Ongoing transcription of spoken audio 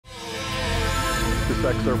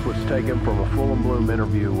This excerpt was taken from a Full and Bloom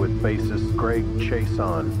interview with bassist Greg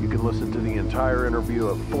Chaisson. You can listen to the entire interview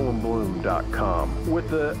at fullandbloom.com. With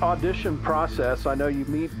the audition process, I know you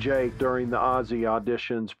meet Jake during the Ozzy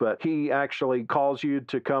auditions, but he actually calls you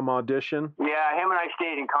to come audition? Yeah, him and I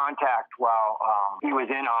stayed in contact while he was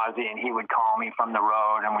in Ozzy, and he would call me from the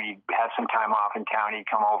road, and we'd have some time off in town. He'd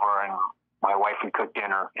come over, and my wife would cook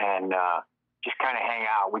dinner and just kind of hang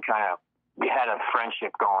out. We had a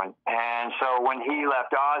friendship going. And so when he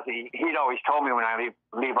left Ozzy, he'd always told me when I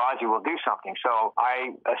leave Ozzy, we'll do something. So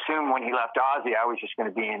I assumed when he left Ozzy, I was just going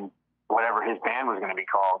to be in whatever his band was going to be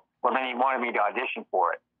called. Well, then he wanted me to audition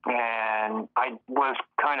for it. And I was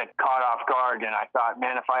kind of caught off guard, and I thought,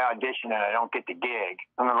 man, if I audition and I don't get the gig,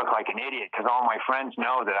 I'm going to look like an idiot, because all my friends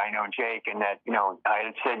know that I know Jake, and that, I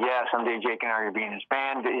had said, yeah, someday Jake and I are going to be in his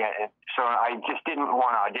band. Yeah. So I just didn't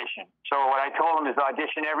want to audition. So what I told him is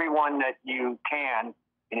audition everyone that you can,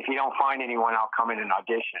 and if you don't find anyone, I'll come in and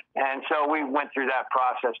audition. And so we went through that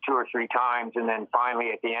process 2 or 3 times, and then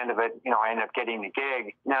finally at the end of it, I ended up getting the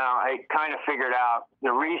gig. Now, I kind of figured out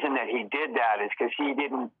the reason that he did that is because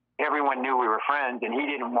everyone knew we were friends, and he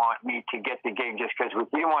didn't want me to get the gig just because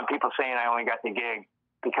he didn't want people saying I only got the gig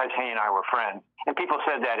because he and I were friends. And people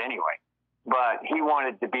said that anyway. But he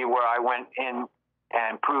wanted to be where I went in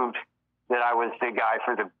and proved that I was the guy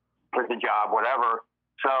for the job, whatever.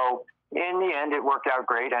 So in the end, it worked out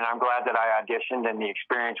great, and I'm glad that I auditioned, and the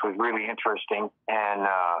experience was really interesting, and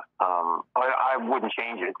I wouldn't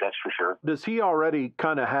change it, that's for sure. Does he already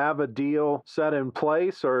kind of have a deal set in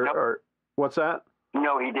place, or, Nope. or what's that?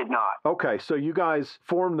 No, he did not. Okay, so you guys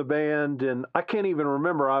formed the band, and I can't even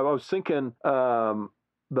remember. I was thinking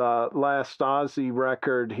the last Ozzy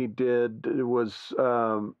record he did was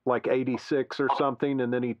like 86 or something,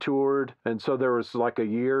 and then he toured, and so there was like a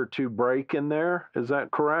year or 2 break in there. Is that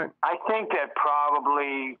correct? I think that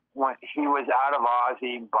probably when he was out of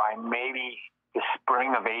Ozzy by maybe the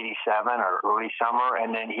spring of 87 or early summer,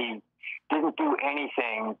 and then he didn't do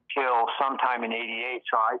anything till sometime in 88.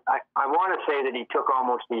 So I want to say that he took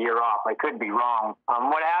almost a year off. I could be wrong.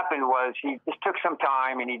 What happened was he just took some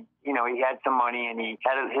time, and he had some money, and he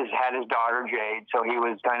had his daughter Jade. So he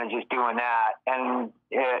was kind of just doing that. And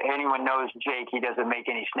anyone knows Jake, he doesn't make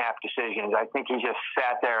any snap decisions. I think he just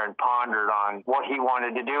sat there and pondered on what he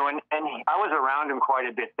wanted to do. And I was around him quite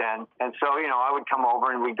a bit then. And so, I would come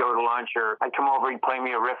over and we'd go to lunch, or I'd come over, he'd play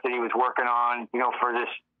me a riff that he was working on, for this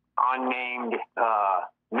unnamed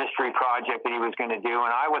mystery project that he was going to do.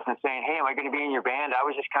 And I wasn't saying, hey, am I going to be in your band? I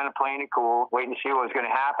was just kind of playing it cool, waiting to see what was going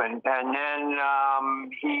to happen. And then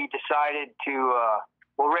he decided to,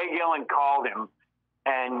 Ray Gillen called him,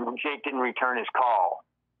 and Jake didn't return his call.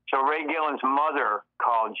 So Ray Gillen's mother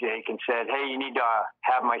called Jake and said, hey, you need to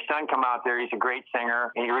have my son come out there. He's a great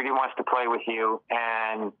singer, and he really wants to play with you,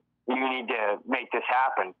 and you need to make this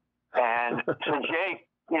happen. And so Jake,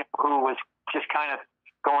 who was just kind of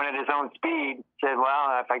going at his own speed, said,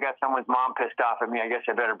 well, if I got someone's mom pissed off at me, I guess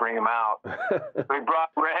I better bring him out. We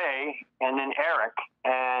brought Ray and then Eric,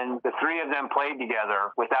 and the 3 of them played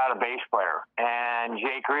together without a bass player. And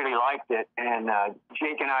Jake really liked it. And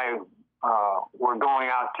Jake and I were going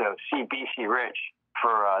out to see BC Rich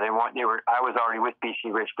for, I was already with BC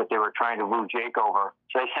Rich, but they were trying to woo Jake over.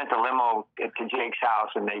 So they sent a limo to Jake's house,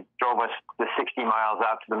 and they drove us the 60 miles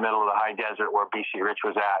out to the middle of the high desert where BC Rich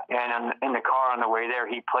was at. And in the car on the way there,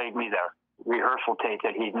 he played me the rehearsal tape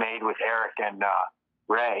that he'd made with Eric and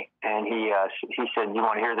Ray. And he said, you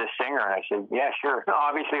want to hear this singer? And I said, yeah, sure.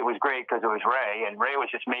 Obviously, it was great because it was Ray, and Ray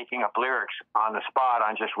was just making up lyrics on the spot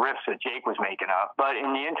on just riffs that Jake was making up. But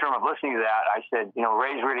in the interim of listening to that, I said,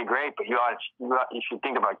 Ray's really great, but you should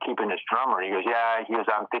think about keeping this drummer. He goes, yeah. He goes,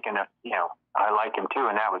 I'm thinking of, I like him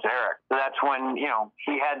too, and that was Eric. So that's when,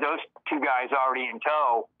 he had those 2 guys already in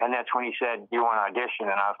tow, and that's when he said, do you want to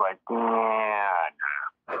audition? And I was like, yeah.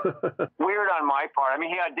 Weird on my part. I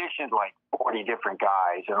mean, he auditioned like 40 different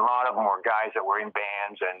guys, and a lot of them were guys that were in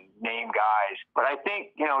bands and name guys. But I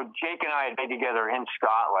think, Jake and I had played together in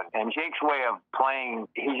Scotland, and Jake's way of playing,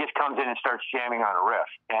 he just comes in and starts jamming on a riff.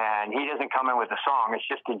 And he doesn't come in with a song. It's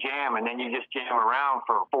just a jam, and then you just jam around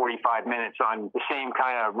for 45 minutes on the same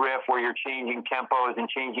kind of riff where you're changing tempos and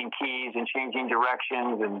changing keys and changing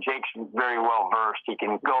directions. And Jake's very well versed. He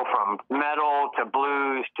can go from metal to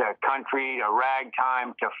blues to country to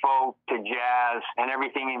ragtime to folk to jazz and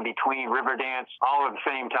everything in between, river dance, all at the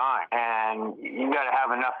same time. And you got to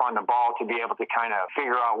have enough on the ball to be able to kind of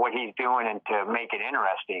figure out what he's doing and to make it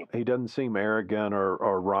interesting. He doesn't seem arrogant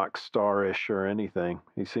or rock star-ish or anything.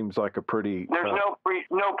 He seems like a pretty... There's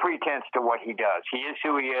no pretense to what he does. He is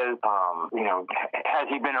who he is. Has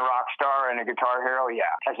he been a rock star and a guitar hero? Yeah.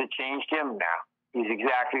 Has it changed him? No. He's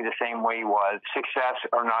exactly the same way he was, success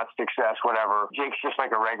or not success, whatever. Jake's just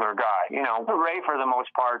like a regular guy. You know, Ray, for the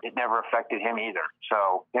most part, it never affected him either.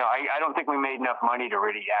 So, you know, I don't think we made enough money to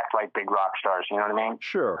really act like big rock stars. You know what I mean?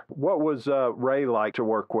 Sure. What was Ray like to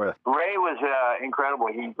work with? Ray was incredible.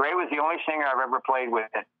 Ray was the only singer I've ever played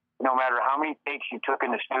with. No matter how many takes you took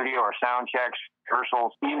in the studio or sound checks,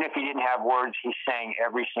 rehearsals, even if he didn't have words, he sang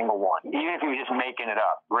every single one. Even if he was just making it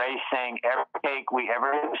up. Ray sang every take we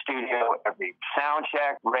ever did in the studio, every sound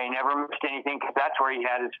check. Ray never missed anything because that's where he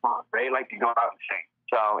had his fun. Ray liked to go out and sing.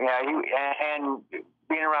 So, yeah, and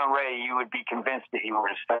being around Ray, you would be convinced that he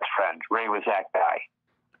was his best friend. Ray was that guy.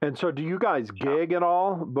 And so do you guys gig at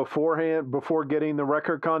all beforehand, before getting the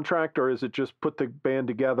record contract, or is it just put the band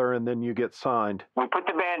together and then you get signed? We put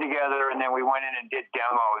the band together and then we went in and did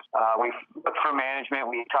demos. We looked for management.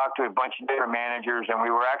 We talked to a bunch of different managers, and we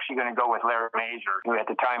were actually going to go with Larry Mazur, who at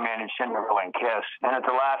the time managed Cinderella and Kiss. And at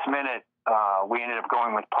the last minute, we ended up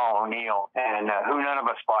going with Paul O'Neill, and who none of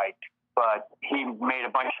us liked. But he made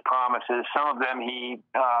a bunch of promises. Some of them he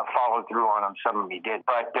followed through on them. Some of them he did.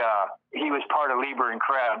 But he was part of Lieber and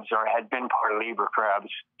Krebs, or had been part of Lieber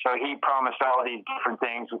Krebs. So he promised all these different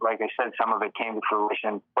things. Like I said, some of it came to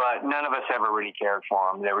fruition. But none of us ever really cared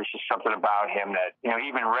for him. There was just something about him that, you know,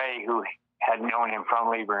 even Ray, who had known him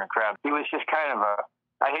from Lieber and Krebs, he was just kind of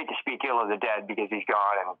I hate to speak ill of the dead because he's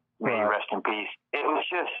gone and may he rest in peace. It was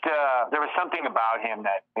just, there was something about him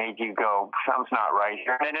that made you go, something's not right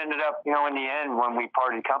here. And it ended up, you know, in the end, when we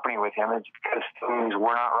parted company with him, it's because things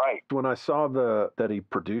were not right. When I saw that he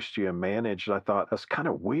produced you and managed, I thought, that's kind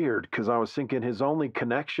of weird, because I was thinking his only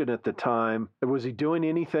connection at the time, was he doing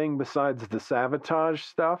anything besides the Sabotage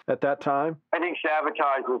stuff at that time? I think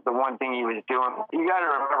Sabotage was the one thing he was doing. You got to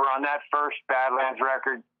remember, on that first Badlands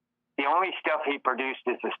record, the only stuff he produced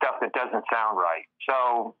is the stuff that doesn't sound right.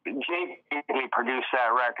 So Jake basically produced that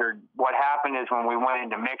record. What happened is when we went in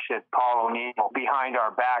to mix it, Paul O'Neill, behind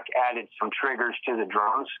our back, added some triggers to the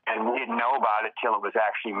drums, and we didn't know about it till it was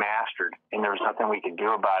actually mastered, and there was nothing we could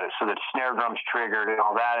do about it. So the snare drums triggered and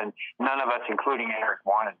all that, and none of us, including Eric,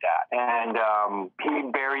 wanted that. And he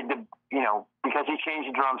buried the, you know, because he changed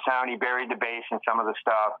the drum sound, he buried the bass and some of the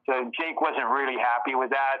stuff. So Jake wasn't really happy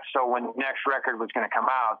with that. So when the next record was going to come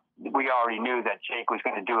out, we already knew that Jake was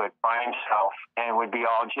going to do it by himself, and it would be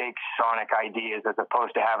all Jake's sonic ideas as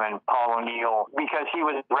opposed to having Paul O'Neill. Because he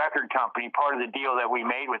was a record company, part of the deal that we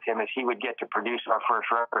made with him is he would get to produce our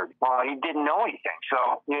first record. Well, he didn't know anything.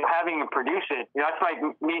 So, you know, having him produce it, you know, it's like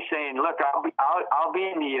me saying, look, I'll be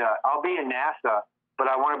in NASA, but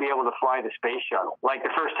I want to be able to fly the space shuttle. Like the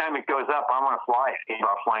first time it goes up, I want to fly it.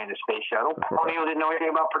 About flying the space shuttle. O'Neill didn't know anything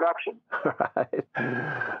about production.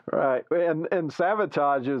 Right. And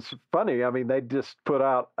Sabotage is funny. I mean, they just put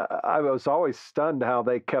out, I was always stunned how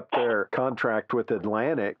they kept their contract with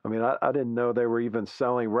Atlantic. I mean, I didn't know they were even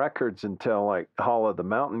selling records until like Hall of the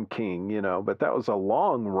Mountain King, you know, but that was a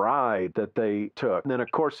long ride that they took. And then, of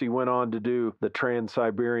course, he went on to do the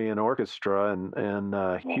Trans-Siberian Orchestra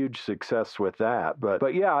and huge success with that.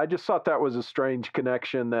 But yeah, I just thought that was a strange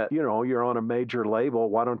connection that, you know, you're on a major label.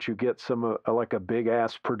 Why don't you get some like a big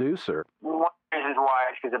ass producer? One reason why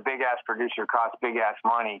is because a big ass producer costs big ass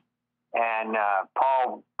money. And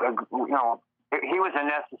Paul, you know, he was a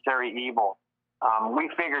necessary evil. We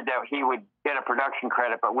figured that he would get a production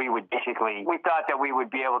credit, but we thought that we would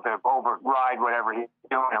be able to override whatever he's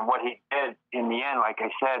doing. And what he did in the end, like I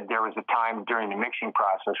said, there was a time during the mixing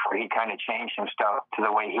process where he kind of changed some stuff to the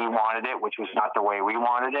way he wanted it, which was not the way we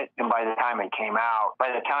wanted it. And by the time it came out, by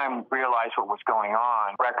the time we realized what was going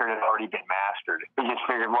on, the record had already been mastered. We just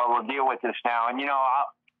figured, well, we'll deal with this now. And, you know,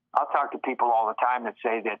 I'll talk to people all the time that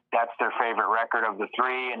say that that's their favorite record of the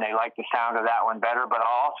three and they like the sound of that one better. But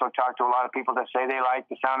I'll also talk to a lot of people that say they like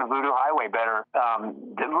the sound of Voodoo Highway better.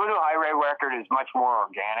 The Voodoo Highway record is much more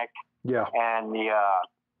organic. Yeah. And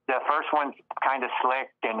the first one's kind of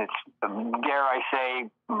slick and it's, dare I say,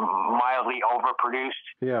 mildly overproduced.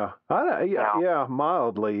 Yeah. Yeah,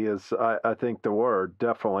 mildly is, I think, the word,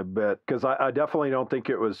 definitely. But because I definitely don't think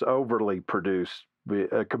it was overly produced.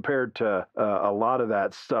 Compared to a lot of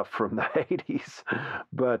that stuff from the 80s.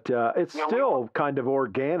 But it's still kind of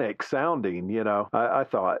organic sounding, you know, I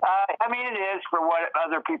thought. I mean, it is for what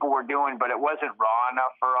other people were doing, but it wasn't raw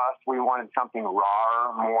enough for us. We wanted something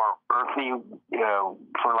rawer, more earthy, you know,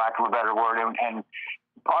 for lack of a better word. And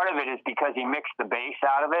part of it is because he mixed the bass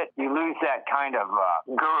out of it. You lose that kind of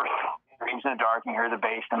girth. Dreams in the Dark, you hear the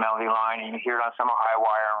bass, the melody line, and you hear it on some High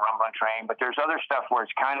Wire and Rumbling Train. But there's other stuff where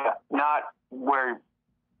it's kind of not where,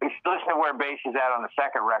 if you listen to where bass is at on the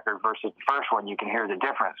second record versus the first one, you can hear the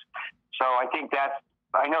difference. So I think that's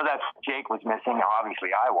I know that's Jake was missing.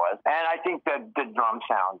 Obviously, I was. And I think that the drum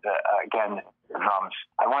sound, again, the drums,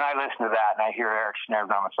 when I listen to that and I hear Eric's snare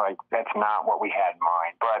drum, it's like, that's not what we had in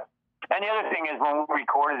mind. But, and the other thing is, when we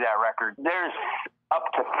recorded that record, there's up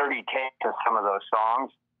to 30 takes of some of those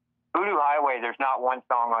songs. Voodoo Highway, there's not one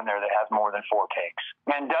song on there that has more than 4 takes.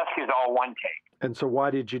 And Dusk is all 1 take. And so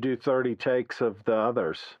why did you do 30 takes of the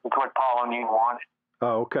others? It's what Paul O'Neill wanted.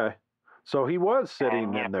 Oh, okay. So he was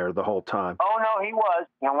sitting in there the whole time. Oh, no, he was.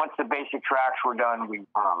 And once the basic tracks were done, we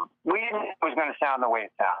didn't think it was going to sound the way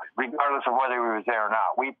it sounded, regardless of whether he was there or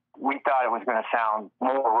not. We thought it was going to sound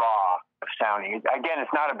more raw sounding. Again,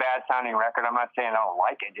 it's not a bad sounding record. I'm not saying I don't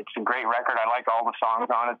like it. It's a great record. I like all the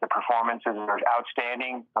songs on it. The performances are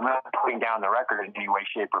outstanding. I'm not putting down the record in any way,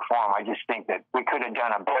 shape, or form. I just think that we could have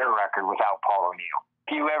done a better record without Paul O'Neill.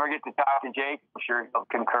 If you ever get to talk to Jake, I'm sure he'll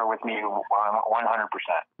concur with me 100%.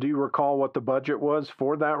 Do you recall what the budget was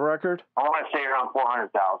for that record? I want to say around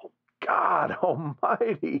 $400,000. God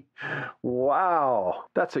almighty. Wow.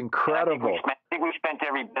 That's incredible. I think we spent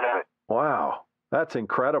every bit of it. Wow. That's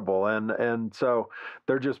incredible. And so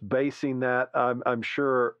they're just basing that, I'm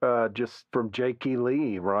sure, just from Jakey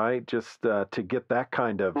Lee, right? Just to get that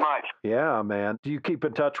kind of. Much. Yeah, man. Do you keep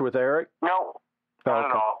in touch with Eric? No, not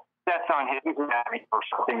at all. That's on him. He's mad at me for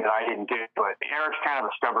something that I didn't do. But Eric's kind of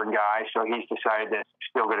a stubborn guy, so he's decided that he's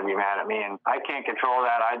still going to be mad at me. And I can't control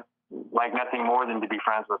that. I'd like nothing more than to be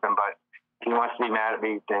friends with him. But if he wants to be mad at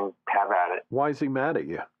me, then have at it. Why is he mad at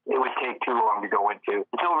you? It would take too long to go into.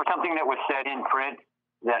 It's over something that was said in print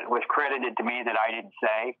that was credited to me that I didn't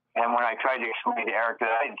say. And when I tried to explain to Eric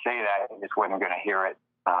that I didn't say that, he just wasn't going to hear it.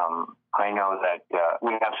 I know that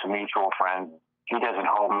we have some mutual friends. He doesn't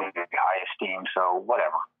hold me in high esteem, so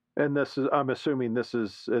whatever. And this is, I'm assuming this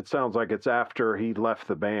is, it sounds like it's after he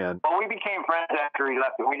left the band. Well, we became friends after he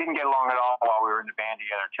left. We didn't get along at all while we were in the band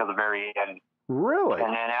together till the very end. Really?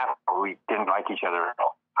 And then after, we didn't like each other at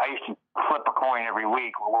all. I used to flip a coin every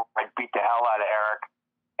week. I'd beat the hell out of Eric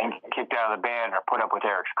and get kicked out of the band or put up with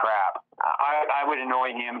Eric's crap. I would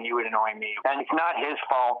annoy him. He would annoy me. And it's not his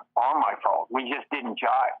fault or my fault. We just didn't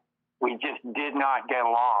jive. We just did not get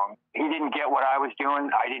along. He didn't get what I was doing.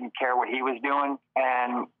 I didn't care what he was doing.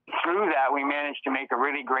 And through that, we managed to make a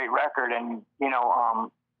really great record. And, you know,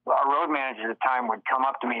 our road manager at the time would come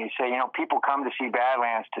up to me and say, you know, people come to see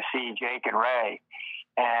Badlands to see Jake and Ray.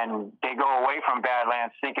 And they go away from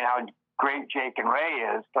Badlands thinking how great Jake and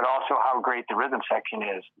Ray is, but also how great the rhythm section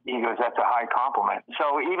is. He goes, that's a high compliment.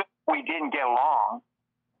 So even if we didn't get along,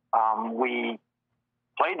 we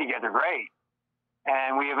played together great.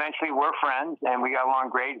 And we eventually were friends, and we got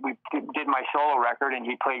along great. We did my solo record, and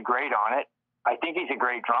he played great on it. I think he's a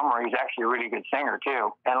great drummer. He's actually a really good singer,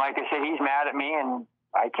 too. And like I said, he's mad at me, and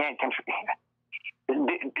I can't control.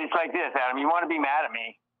 It's like this, Adam. You want to be mad at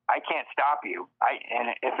me, I can't stop you.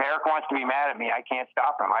 And if Eric wants to be mad at me, I can't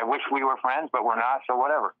stop him. I wish we were friends, but we're not, so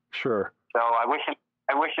whatever. Sure. So I wish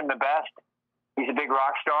him the best. He's a big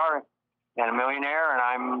rock star and a millionaire, and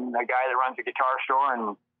I'm a guy that runs a guitar store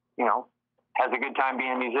and, you know, has a good time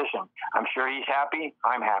being a musician. I'm sure he's happy.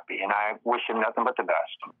 I'm happy, and I wish him nothing but the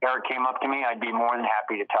best. Eric came up to me. I'd be more than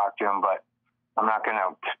happy to talk to him, but I'm not going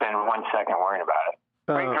to spend 1 second worrying about it.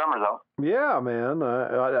 Great drummer, though. Yeah, man.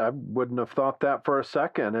 I wouldn't have thought that for a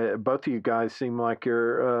second. Both of you guys seem like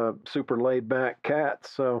you're super laid-back cats.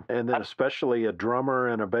 So, and then especially a drummer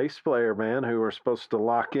and a bass player, man, who are supposed to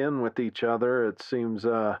lock in with each other. It seems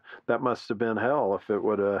that must have been hell if it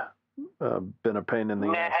would have been a pain in the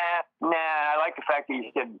ass. Nah, I like the fact that you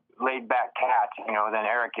said laid-back cats. You know, then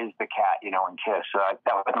Eric is the cat, you know, in Kiss. So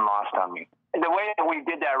that wasn't lost on me. The way that we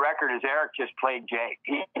did that record is Eric just played Jake.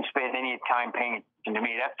 He didn't spend any time paying attention to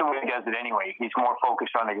me. That's the way he does it anyway. He's more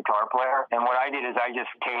focused on the guitar player. And what I did is I just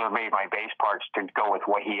tailor-made my bass parts to go with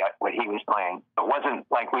what he was playing. It wasn't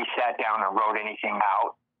like we sat down and wrote anything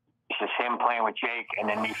out. It's just him playing with Jake and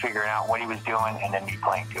then me figuring out what he was doing and then me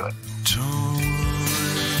playing to it.